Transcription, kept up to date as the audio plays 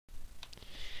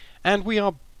And we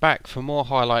are back for more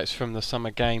highlights from the summer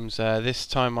games. This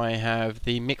time I have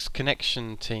the mixed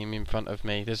connection team in front of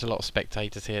me. There's a lot of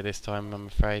spectators here this time, I'm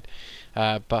afraid.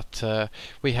 But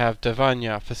we have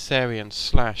Davanya, Fasarian,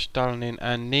 Slash, Dalanin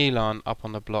and Neelan up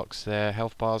on the blocks. Their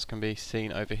health bars can be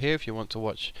seen over here if you want to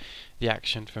watch the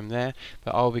action from there.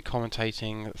 But I'll be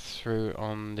commentating through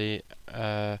on the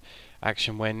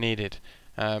action where needed.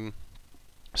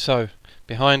 So,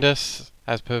 behind us,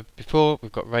 as per before,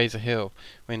 we've got Razor Hill.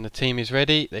 When the team is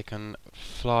ready, they can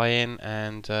fly in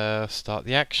and start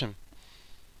the action.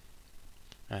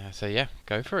 So yeah,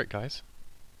 go for it, guys.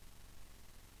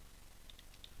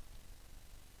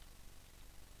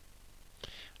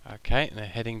 Okay, they're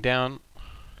heading down.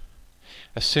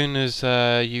 As soon as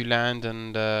you land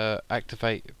and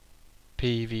activate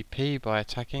PvP by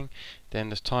attacking, then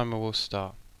the timer will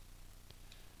start.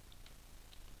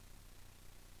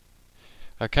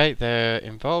 Okay, they're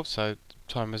involved, so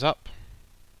timer's up.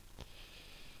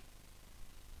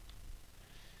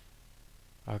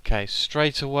 Okay,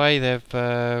 straight away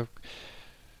they've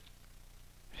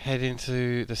head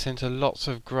into the centre. Lots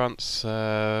of grunts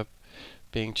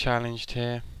being challenged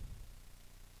here.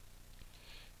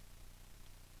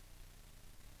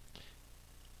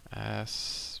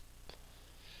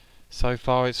 So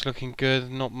far it's looking good,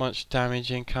 not much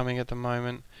damage incoming at the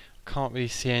moment. Can't really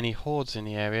see any hordes in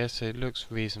the area, so it looks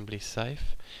reasonably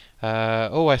safe.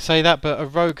 Oh, I say that, but a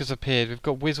rogue has appeared. We've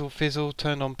got Whizzle Fizzle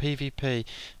turned on PvP.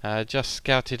 Just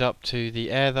scouted up to the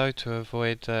air though to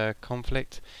avoid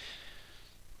conflict.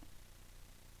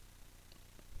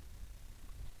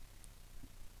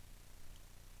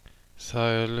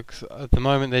 So looks at the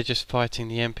moment they're just fighting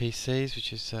the NPCs,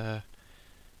 which is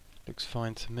looks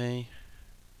fine to me.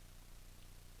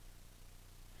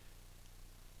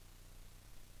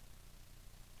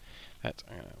 I'm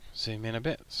going to zoom in a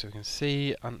bit so we can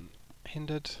see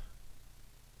unhindered.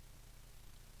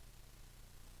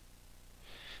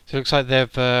 So it looks like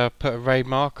they've put a raid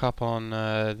mark up on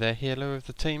their healer of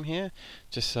the team here,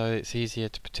 just so it's easier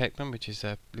to protect them, which is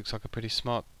looks like a pretty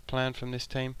smart plan from this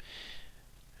team.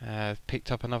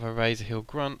 Picked up another Razor Hill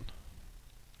grunt.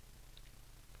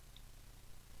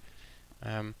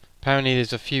 Apparently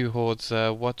there's a few hordes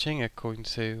watching, according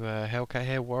to Hellcat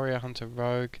here. Warrior, Hunter,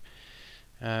 Rogue.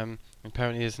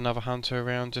 Apparently there's another hunter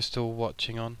around, just all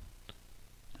watching on.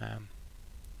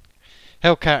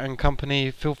 Hellcat and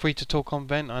company, feel free to talk on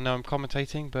vent. I know I'm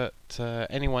commentating, but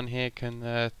anyone here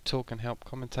can talk and help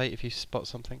commentate if you spot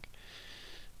something.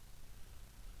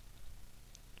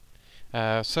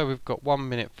 So we've got 1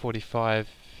 minute 45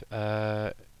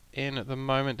 in at the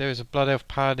moment. There is a Blood Elf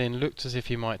Paladin, looked as if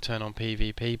he might turn on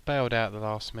PvP, bailed out at the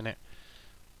last minute.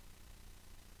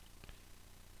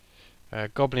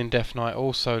 Goblin Death Knight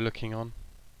also looking on.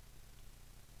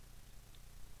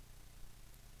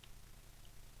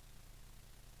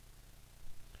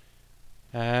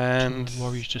 And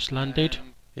Warriors just landed.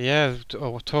 Yeah,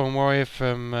 Tauren Warrior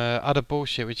from Utter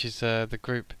Bullshit, which is the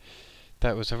group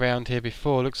that was around here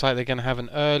before. Looks like they're going to have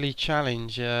an early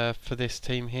challenge for this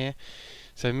team here.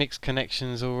 So Mixed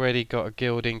Connections already got a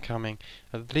guild incoming.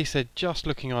 At least they're just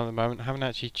looking on at the moment. I haven't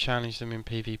actually challenged them in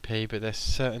PvP, but they're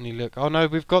certainly look. Oh no,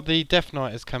 we've got the Death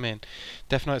Knight has come in.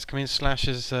 Death Knight's come in. Slash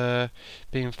has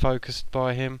being focused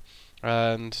by him,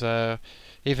 and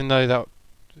even though that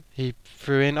he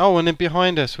threw in. Oh, and then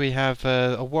behind us we have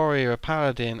a warrior, a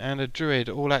paladin, and a druid,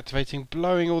 all activating,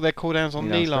 blowing all their cooldowns on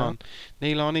Neelan.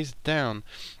 Neelan is down.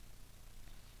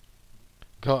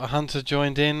 Got a hunter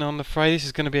joined in on the fray. This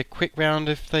is going to be a quick round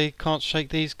if they can't shake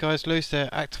these guys loose. They're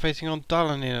activating on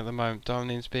Dalanin at the moment.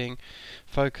 Dalanin's being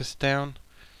focused down.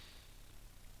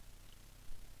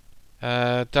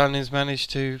 Dalanin's managed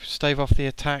to stave off the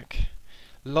attack.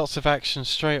 Lots of action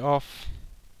straight off.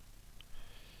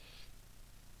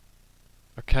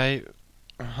 Okay,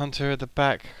 hunter at the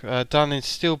back. Dalanin's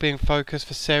still being focused.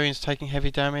 Fasarian's taking heavy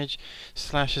damage.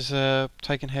 Slash has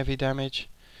taken heavy damage.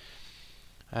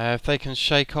 If they can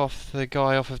shake off the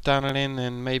guy off of Dalanin,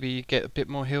 then maybe get a bit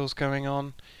more heals going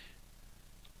on.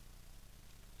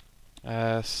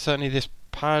 Certainly this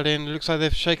paladin, looks like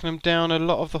they've shaken them down. A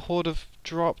lot of the horde have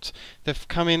dropped. They've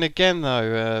come in again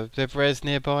though. They've res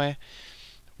nearby.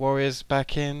 Warriors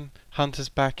back in. Hunters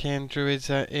back in. Druids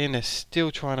are in. They're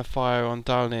still trying to fire on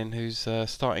Dalanin, who's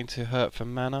starting to hurt for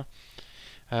mana.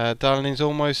 Dalanin's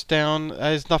almost down.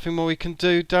 There's nothing more we can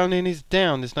do. Dalanin is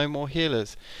down. There's no more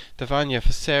healers. Davanya,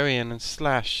 Fasarian and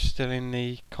Slash still in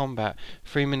the combat.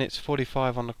 3 minutes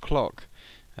 45 on the clock.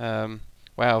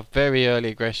 Wow, very early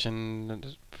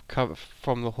aggression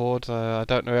from the horde. I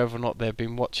don't know whether or not they've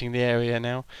been watching the area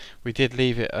now. We did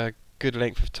leave it a good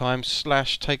length of time.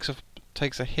 Slash takes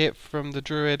takes a hit from the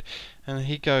druid, and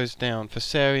he goes down.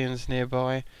 Viserian's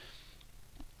nearby.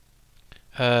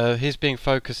 He's being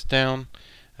focused down.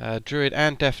 Druid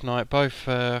and Death Knight both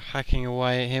hacking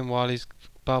away at him while he's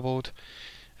bubbled.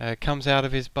 Comes out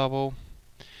of his bubble.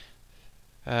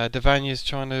 Devanya's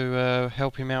trying to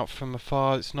help him out from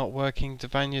afar. It's not working.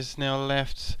 Devanya's now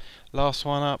left. Last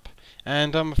one up.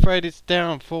 And I'm afraid it's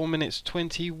down. 4 minutes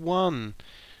 21.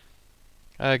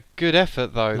 Good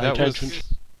effort though. That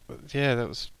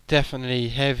was definitely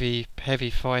heavy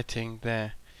fighting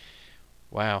there.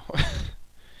 Wow.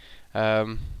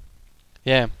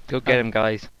 Yeah. Go get him,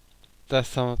 guys.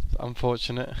 That's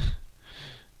unfortunate.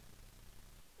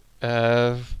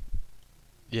 Yeah,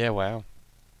 wow.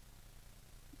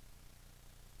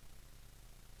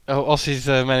 Oh, Ossie's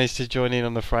managed to join in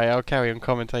on the fray. I'll carry on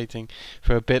commentating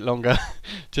for a bit longer,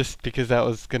 just because that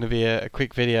was going to be a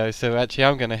quick video. So actually,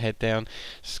 I'm going to head down.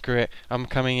 Screw it. I'm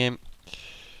coming in.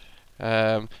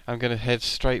 I'm going to head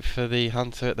straight for the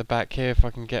hunter at the back here if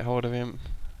I can get hold of him.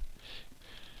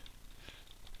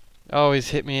 Oh,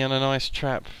 he's hit me on a nice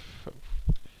trap.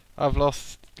 I've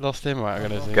lost him. Right, I'm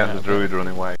going to get the druid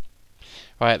running away.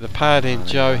 Right, the paladin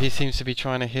Joe. He seems to be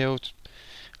trying to heal.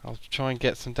 I'll try and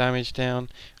get some damage down.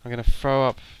 I'm going to throw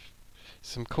up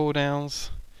some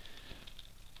cooldowns.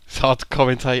 It's hard to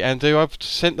commentate and do. I've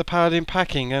sent the paladin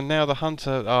packing, and now the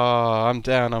hunter. Oh, I'm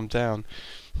down.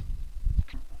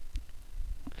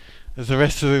 As the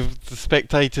rest of the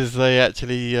spectators, they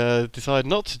actually decide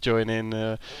not to join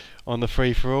in on the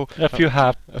free for all. A few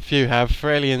have.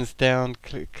 Ferelian's down.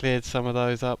 Cleared some of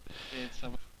those up.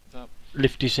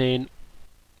 Lifty's in.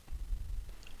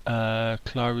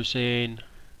 Clara's in.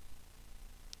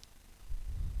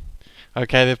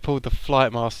 Okay, they've pulled the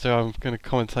Flight Master. I'm going to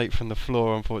commentate from the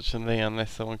floor, unfortunately,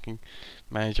 unless someone can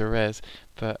manage a res.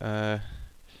 But yeah,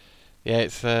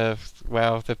 it's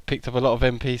well, they've picked up a lot of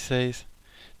NPCs.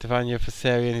 Devanya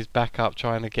Viserian is back up,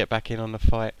 trying to get back in on the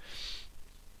fight.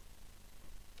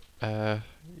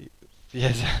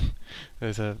 Yes,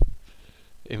 there's a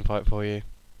invite for you.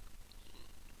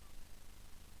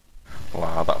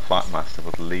 Wow, that Flat Master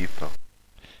was lethal.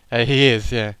 He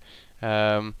is, yeah.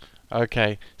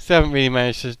 Okay, still haven't really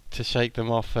managed to shake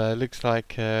them off. Looks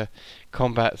like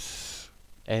combat's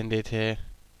ended here.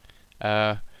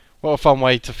 What a fun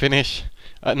way to finish.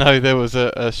 I know there was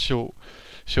a short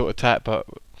attack, but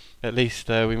at least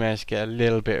we managed to get a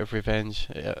little bit of revenge.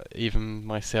 Even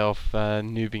myself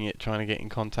noobing it, trying to get in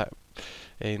contact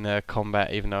in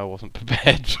combat, even though I wasn't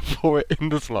prepared for it in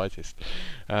the slightest.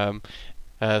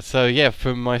 So yeah,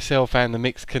 from myself and the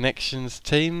Mixed Connections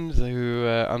teams, who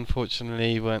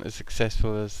unfortunately weren't as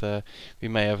successful as we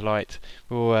may have liked,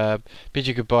 we'll bid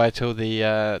you goodbye till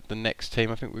the next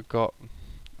team. I think we've got,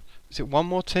 is it one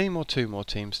more team or two more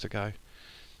teams to go?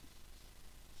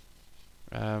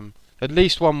 At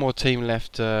least one more team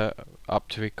left up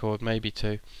to record, maybe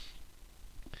two.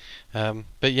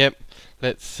 But yep,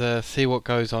 let's see what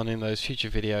goes on in those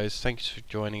future videos. Thanks for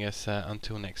joining us.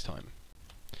 Until next time.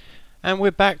 And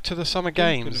we're back to the Summer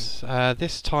Games.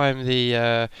 This time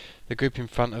the group in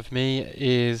front of me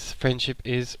is Friendship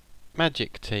is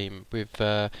Magic team, with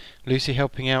Lucy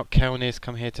helping out, Kelnir's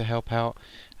come here to help out,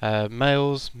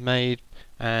 Males, Maid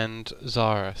and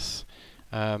Zarus.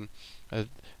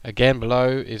 Again below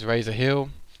is Razor Hill.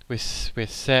 We're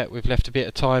set, we've left a bit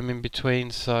of time in between,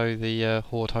 so the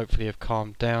horde hopefully have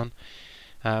calmed down.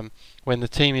 When the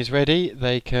team is ready,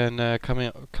 they can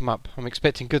come up. I'm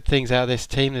expecting good things out of this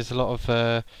team. There's a lot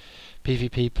of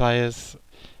PvP players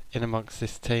in amongst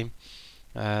this team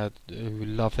who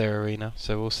love their arena,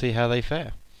 so we'll see how they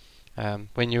fare.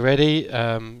 When you're ready,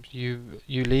 you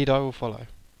lead, I will follow.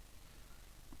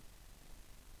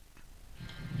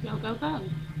 Go.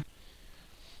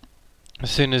 As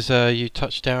soon as you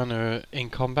touch down or in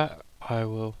combat, I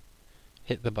will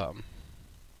hit the button.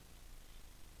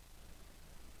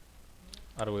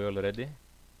 Are we all ready?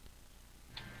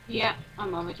 Yeah,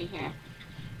 I'm already here.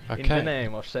 Okay. In the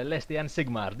name of Celestia and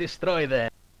Sigmar, destroy them!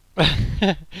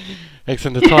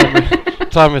 Excellent, the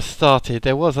timer started.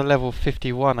 There was a level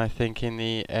 51, I think, in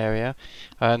the area.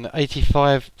 An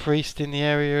 85 priest in the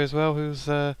area as well, who's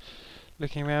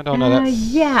looking around. Oh no, that's...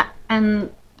 Yeah,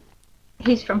 and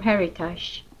he's from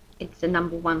Heritage. It's the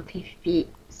 #1 PvP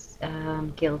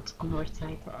guild on our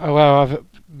side. Oh well, I've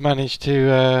managed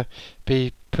to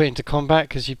be put into combat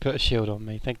because you put a shield on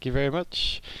me. Thank you very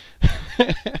much.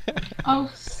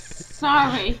 Oh,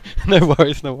 sorry. No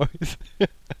worries.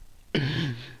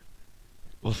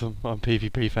 Awesome, I'm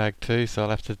PvP fag too, so I'll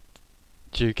have to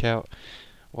duke out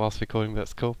whilst recording.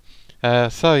 That's cool.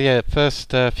 So yeah,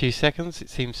 first few seconds, it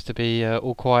seems to be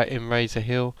all quiet in Razor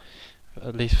Hill,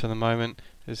 at least for the moment.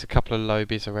 There's a couple of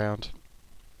lobies around.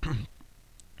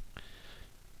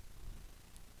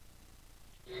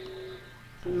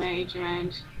 The mage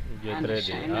around. Get And the ready.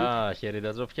 shaman. Ah,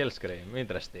 Heritage of Hellscream.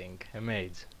 Interesting. A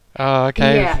mage. Oh,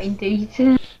 okay. Yeah, indeed.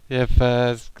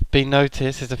 You've been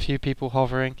noticed. There's a few people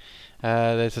hovering.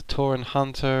 There's a Tauren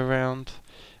hunter around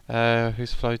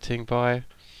who's floating by.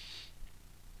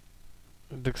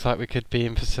 Looks like we could be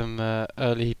in for some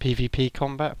early PvP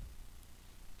combat.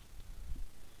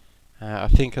 I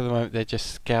think at the moment they're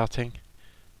just scouting.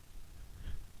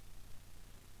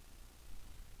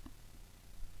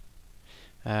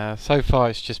 So far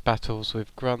it's just battles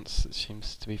with grunts. It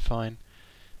seems to be fine.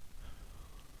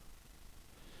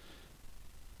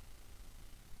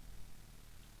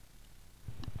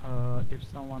 If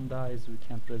someone dies, we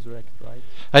can't resurrect, right?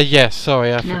 Yes,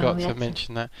 sorry, I No, forgot to that's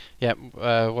mention that. Yeah,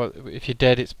 if you're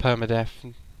dead, it's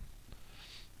permadeath.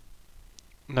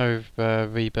 No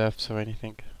rebirths or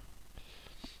anything.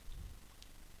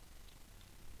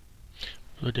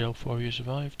 Bloody elf warrior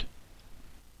survived.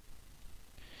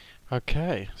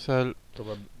 Okay, so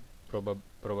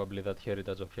Probably that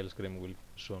Heritage of Hellscream will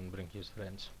soon bring his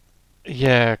friends.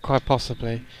 yeah, quite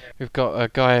possibly. We've got a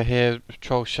guy here,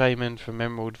 Troll Shaman from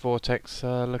Emerald Vortex,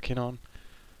 looking on.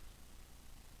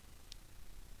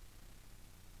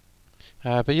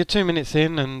 But you're 2 minutes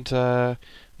in and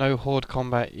no horde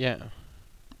combat yet.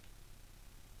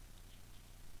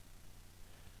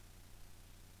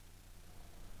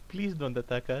 Please don't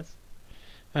attack us.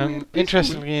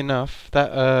 Interestingly enough,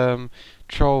 that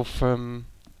troll from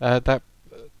that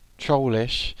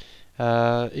trollish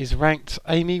is ranked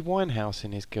Amy Winehouse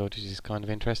in his guild, which is kind of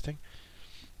interesting.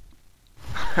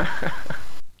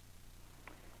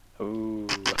 Ooh.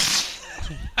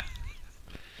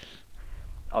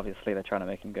 Obviously, they're trying to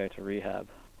make him go to rehab.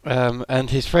 And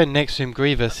his friend next to him,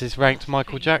 Grievous, is ranked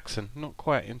Michael Jackson. Not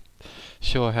quite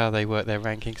sure how they work their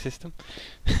ranking system.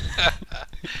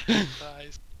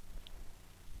 Nice.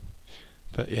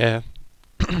 But yeah,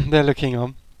 they're looking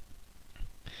on.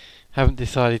 Haven't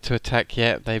decided to attack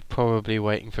yet. They're probably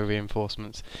waiting for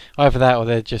reinforcements. Either that or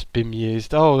they're just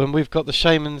bemused. Oh, and we've got the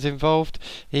shamans involved.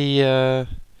 He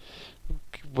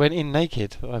went in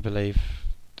naked, I believe,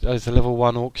 as a level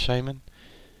 1 orc shaman.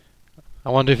 I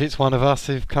wonder if it's one of us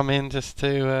who've come in just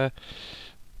to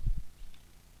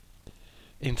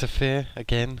interfere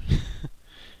again.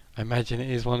 I imagine it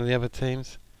is one of the other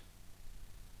teams.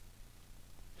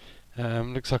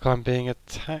 Looks like I'm being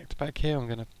attacked back here. I'm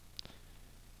going to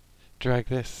drag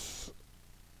this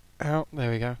out. There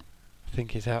we go. I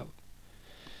think he's out.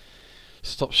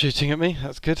 Stop shooting at me.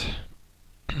 That's good.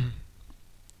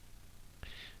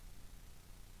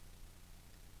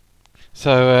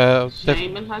 So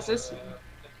Shaman has his.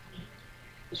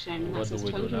 The shaman What has do his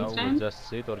we do now? tokens We down. just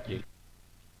sit or kill?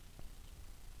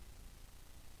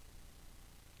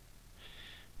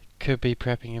 could be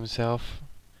prepping himself.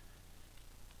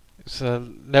 It's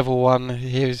level 1.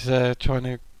 He's trying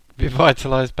to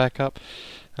revitalise back up.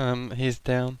 He's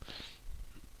down.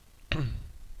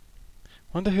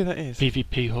 Wonder who that is.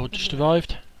 PvP horde just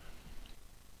arrived.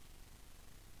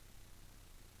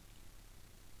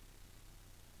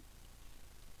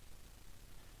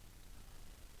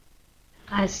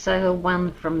 I saw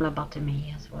one from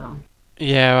lobotomy as well.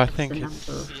 Yeah, I That's think the it's.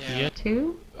 number Yeah.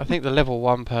 2. I think the level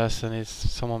 1 person is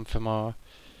someone from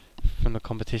the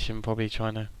competition, probably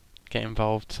trying to get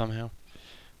involved somehow.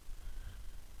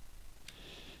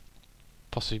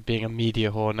 Possibly being a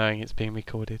media whore, knowing it's being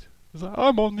recorded. It's like,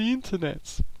 I'm on the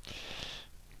internet.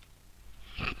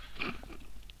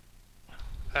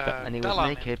 And he was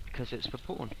naked because it's for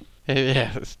porn.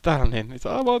 Yeah, it's down in. It's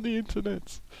I'm on the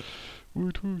internet.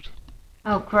 Woot woot.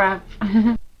 Oh crap.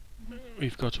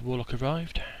 We've got a warlock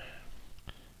arrived.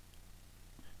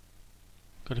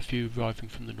 Got a few arriving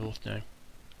from the north now.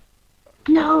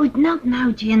 No, not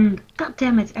now, Jin. God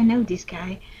damn it, I know this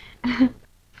guy.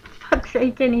 Fuck's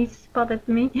sake, and he spotted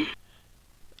me.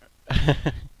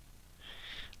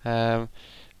 Yeah,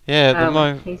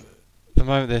 the He's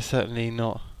moment they're certainly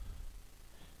not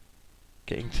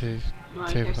getting too Right,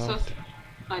 too they're involved.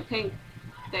 I think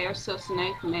they are sussing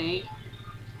out me.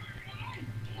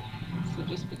 So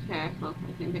just be careful.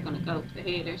 I think they're going to go for the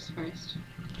healers first.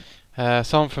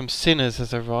 Someone from Sinners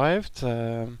has arrived.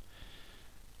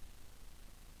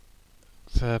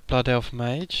 It's a Blood Elf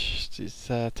Mage.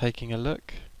 She's taking a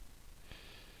look.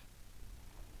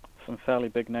 Some fairly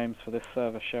big names for this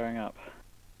server showing up.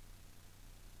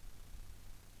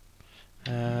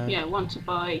 Yeah, want to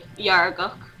buy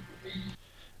Yargok.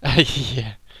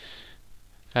 Yeah.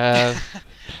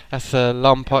 That's a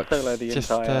Lumpux. Solo the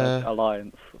entire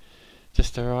alliance.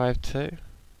 Just arrived too.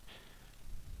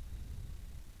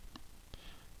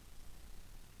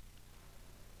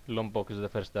 Lombok is the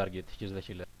first target, he's the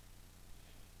healer.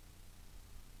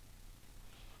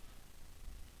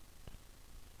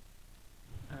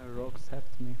 Rocks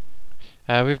heft me.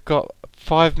 We've got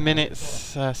 5 minutes,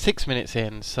 6 minutes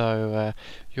in, so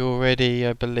you're already,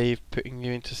 I believe, putting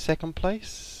you into second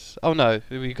place. Oh no,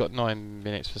 we've got 9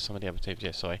 minutes for some of the other teams.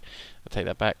 Yeah, sorry, I'll take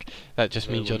that back. That just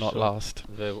They means you're will not soon- last.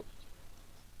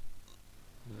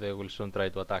 They will soon try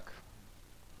to attack.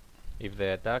 If they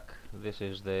attack, this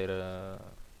is their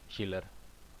healer,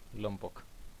 Lombok.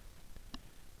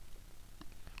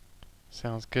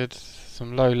 Sounds good.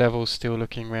 Some low levels still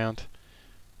looking round.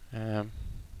 I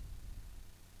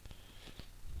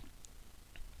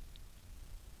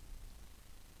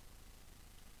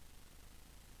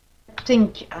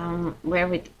think we're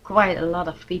with quite a lot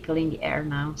of people in the air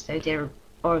now, so they're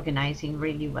organizing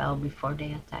really well before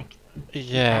they attack.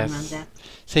 Yes,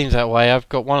 seems that way. I've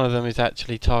got one of them who's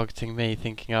actually targeting me,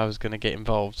 thinking I was going to get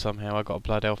involved somehow. I got a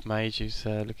Blood Elf mage who's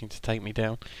looking to take me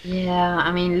down. Yeah,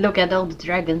 I mean, look at all the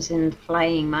dragons and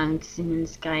flying mounts in the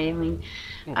sky. I mean,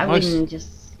 Well, I wouldn't just.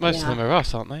 Most of them are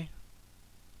us, aren't they?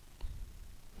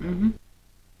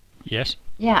 Yes.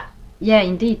 Yeah, yeah,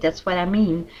 indeed. That's what I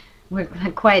mean. We're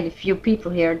quite a few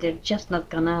people here. They're just not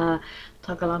gonna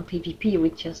toggle on PvP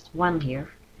with just one here.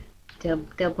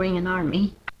 They'll bring an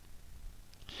army.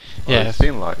 Well, Yeah. it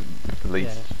seemed like at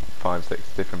least 5,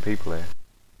 6 different people here.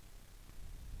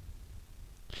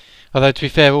 Although to be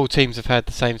fair, all teams have had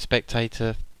the same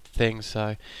spectator thing,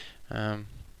 so.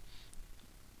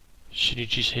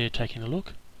 Shinichi's here taking a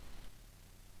look.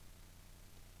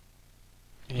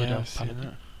 Yeah, I see Paladin.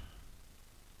 that.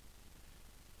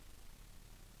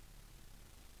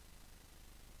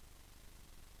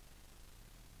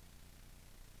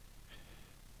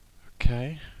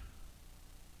 Okay.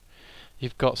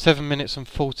 You've got 7 minutes and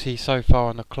 40 so far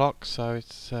on the clock, so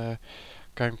it's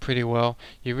going pretty well.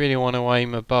 You really want to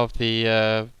aim above the,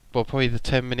 well, probably the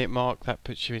 10-minute mark. That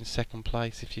puts you in second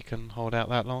place if you can hold out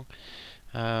that long.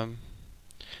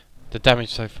 The damage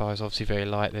so far is obviously very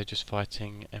light. They're just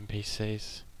fighting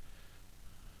NPCs.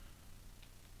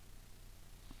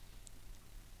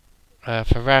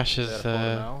 Farash has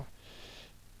now.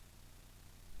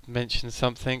 mentioned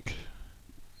something.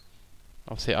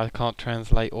 Obviously I can't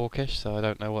translate Orcish, so I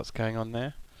don't know what's going on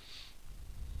there.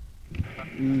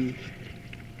 I'm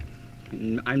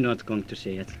not going to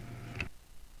say it.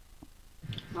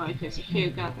 Right, there's a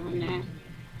few gathering now.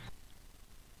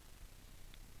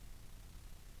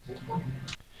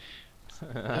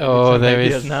 Oh, there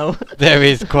ideas is now. there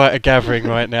is quite a gathering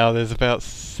right now. There's about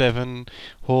 7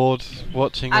 hordes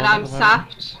watching And on at I'm the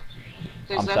moment. sapped.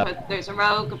 There's a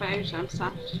rogue about, I'm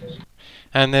sapped.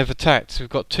 And they've attacked. So we've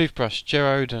got Toothbrush,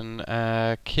 Geroden,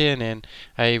 Kiernan,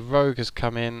 a rogue has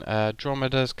come in,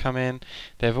 Dromeda's come in.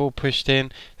 They've all pushed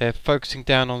in. They're focusing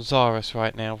down on Zarus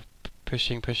right now.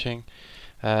 Pushing.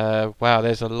 Wow,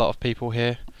 there's a lot of people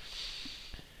here.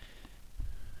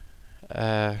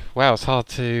 Wow, it's hard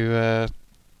to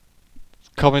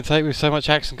commentate with so much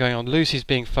action going on. Lucy's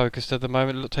being focused at the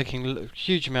moment, taking a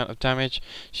huge amount of damage.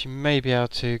 She may be able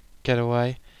to get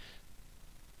away.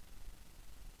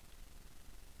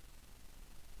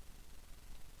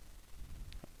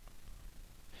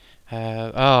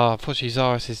 Unfortunately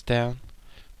Zarus is down.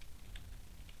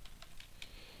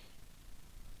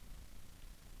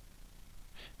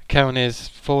 Keln is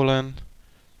fallen.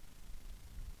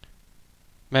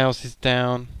 Mouse is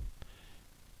down.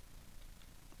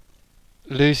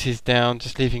 Lucy's down,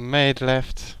 just leaving Maid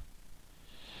left.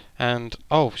 And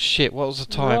oh shit, what was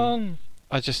the time? Run.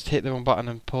 I just hit the wrong button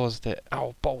and paused it.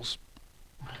 Oh balls.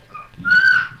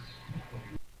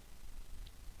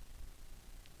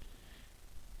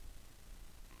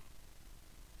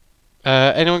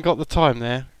 Anyone got the time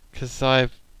there? Because I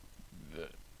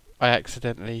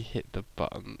accidentally hit the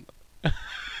button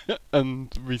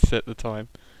and reset the time.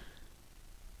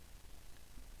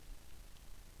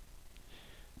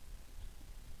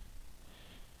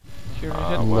 If you reset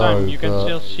Ah, the well, time, you can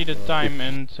still see the time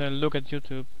and look at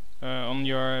YouTube on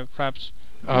your fraps.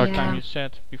 Okay. The time you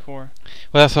set before.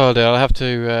 Well, that's what I'll do. I'll have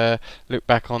to look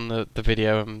back on the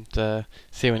video and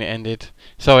see when it ended.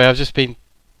 Sorry, I've just been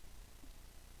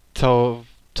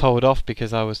told off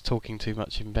because I was talking too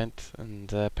much in vent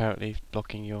and apparently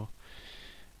blocking your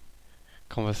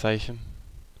conversation.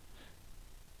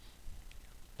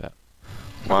 But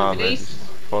Wow, they're just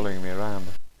following me around.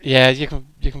 yeah, you can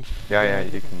Yeah,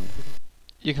 you can.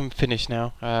 you can finish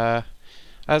now.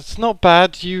 It's not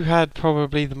bad. You had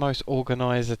probably the most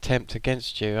organised attempt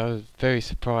against you. I was very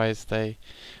surprised they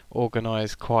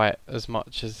organised quite as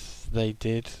much as they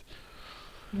did.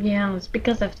 Yeah, it's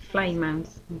because of the flying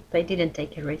mounts. They didn't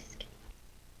take a risk.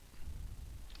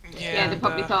 Yeah, they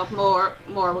probably thought more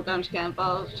were going to get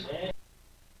involved.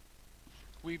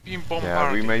 We've been Yeah,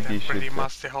 bombarding maybe them pretty should,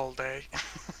 much the whole day.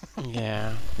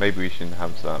 Yeah. Maybe we shouldn't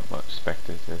have that much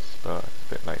spectators, but it's a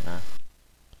bit late now.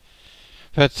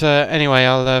 But anyway,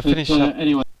 I'll finish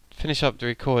up the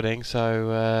recording.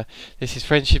 So this is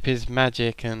Friendship is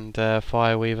Magic and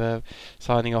Fireweaver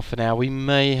signing off for now. We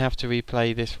may have to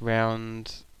replay this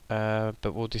round,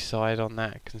 but we'll decide on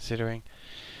that considering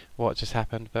what just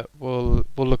happened. But we'll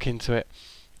look into it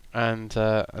and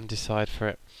decide for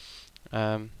it.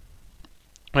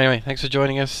 Anyway, thanks for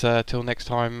joining us. Till next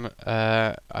time.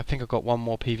 I think I've got one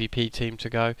more PvP team to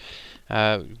go.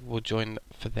 We'll join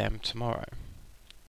for them tomorrow.